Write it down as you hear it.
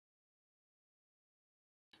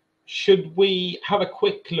should we have a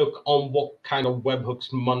quick look on what kind of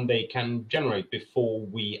webhooks Monday can generate before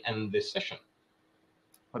we end this session?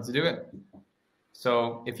 Let's do it.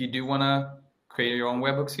 So if you do want to create your own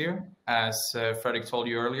webhooks here, as Fredrik told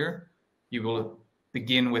you earlier, you will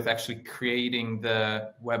begin with actually creating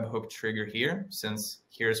the webhook trigger here, since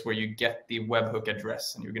here's where you get the webhook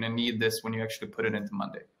address, and you're going to need this when you actually put it into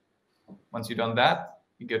Monday. Once you've done that,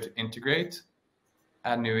 you go to integrate,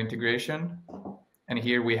 add new integration, and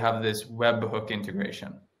here we have this webhook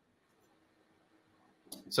integration.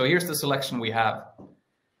 So here's the selection we have.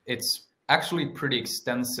 It's actually pretty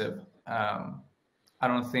extensive. I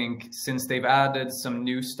don't think, since they've added some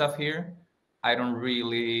new stuff here, I don't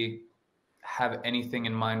really have anything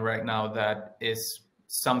in mind right now that is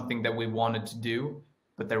something that we wanted to do,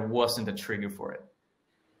 but there wasn't a trigger for it.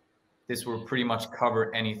 This will pretty much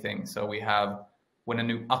cover anything. So we have when a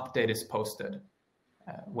new update is posted,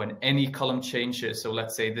 when any column changes. So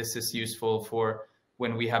let's say this is useful for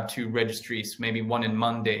when we have two registries, maybe one in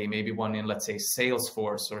Monday, maybe one in, let's say,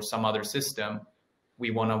 Salesforce or some other system.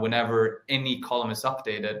 We want to, whenever any column is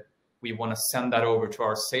updated, we want to send that over to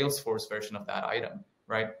our Salesforce version of that item,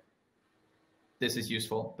 right? This is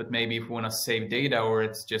useful, but maybe if we want to save data, or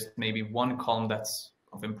it's just maybe one column that's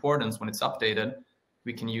of importance when it's updated,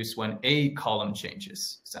 we can use when a column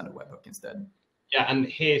changes, send a webhook instead. Yeah, and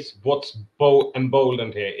here's what's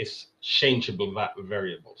emboldened here is changeable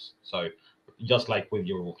variables. So just like with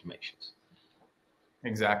your automations.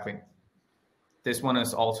 Exactly. This one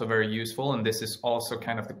is also very useful, and this is also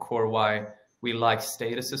kind of the core why we like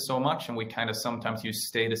statuses so much, and we kind of sometimes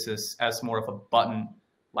use statuses as more of a button,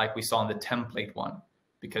 like we saw in the template one,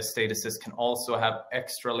 because statuses can also have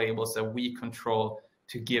extra labels that we control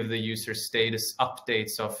to give the user status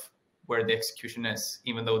updates of where the execution is,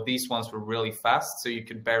 even though these ones were really fast, so you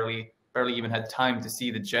could barely even had time to see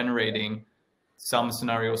the generating. Some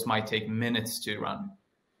scenarios might take minutes to run.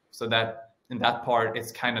 So that in that part,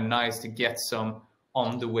 it's kind of nice to get some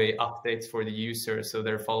on the way updates for the user, so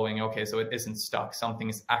they're following, okay, so it isn't stuck, something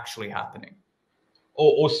is actually happening.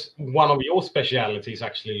 Or one of your specialities,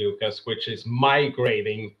 actually, Lucas, which is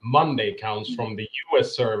migrating Monday accounts from the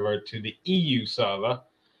US server to the EU server.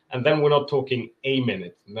 And then we're not talking a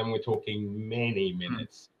minute, then we're talking many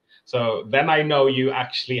minutes. So then I know you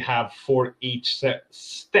actually have for each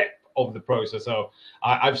step of the process. So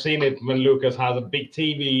I've seen it when Lucas has a big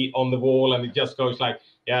TV on the wall and it just goes like,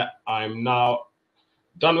 yeah, I'm now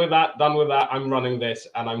done with that, I'm running this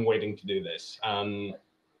and I'm waiting to do this. And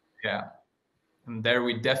yeah, and there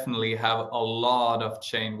we definitely have a lot of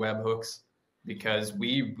chain webhooks, because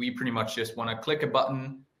we pretty much just want to click a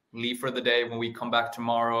button, leave for the day. When we come back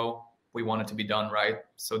tomorrow, we want it to be done, right?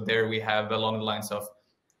 So there we have along the lines of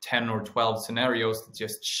 10 or 12 scenarios that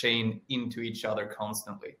just chain into each other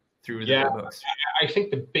constantly through the webhooks. I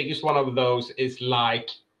think the biggest one of those is like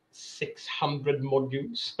 600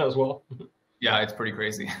 modules as well. Yeah, it's pretty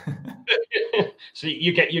crazy. So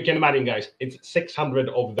you can imagine, guys, it's 600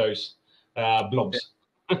 of those blobs.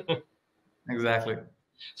 Exactly.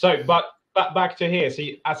 So, but back to here.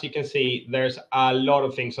 See, as you can see, there's a lot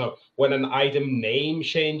of things. So when an item name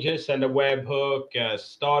changes and a webhook,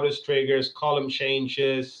 status triggers, column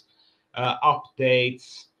changes,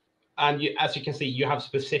 updates, and as you can see, you have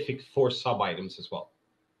specific for sub items as well.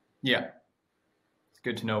 Yeah, it's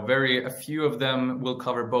good to know. A few of them will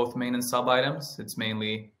cover both main and sub items. It's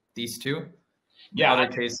mainly these two. Yeah. In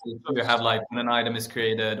other cases, you have like when an item is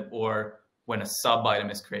created or when a sub item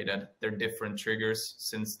is created. They're different triggers,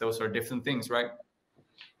 since those are different things, right?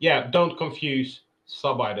 Yeah, don't confuse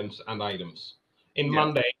sub items and items. In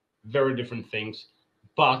Monday, very different things,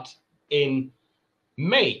 but in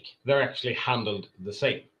Make, they're actually handled the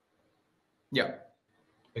same. Yeah.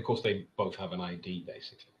 Because they both have an ID,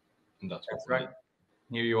 basically. And that's right.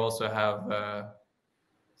 Here you also have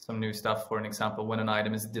some new stuff. For an example, when an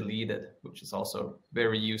item is deleted, which is also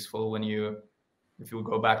very useful when if you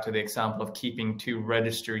go back to the example of keeping two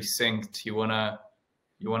registries synced, you wanna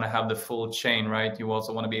have the full chain, right? You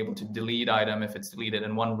also want to be able to delete item if it's deleted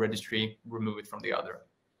in one registry, remove it from the other.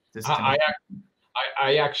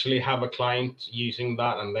 I actually have a client using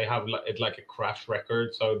that, and they have it like a crash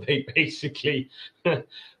record. So they basically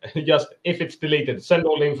just, if it's deleted, send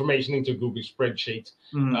all the information into Google spreadsheet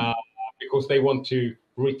because they want to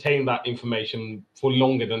retain that information for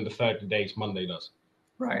longer than the 30 days Monday does.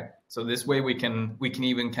 Right. So this way we can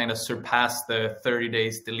even kind of surpass the 30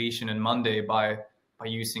 days deletion in Monday by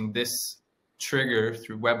using this trigger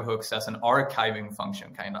through webhooks as an archiving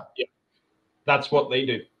function, kind of. Yeah, that's what they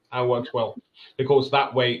do. And works well, because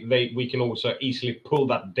that way we can also easily pull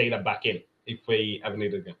that data back in if we ever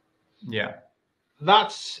need it again. Yeah.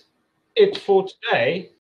 That's it for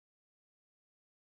today.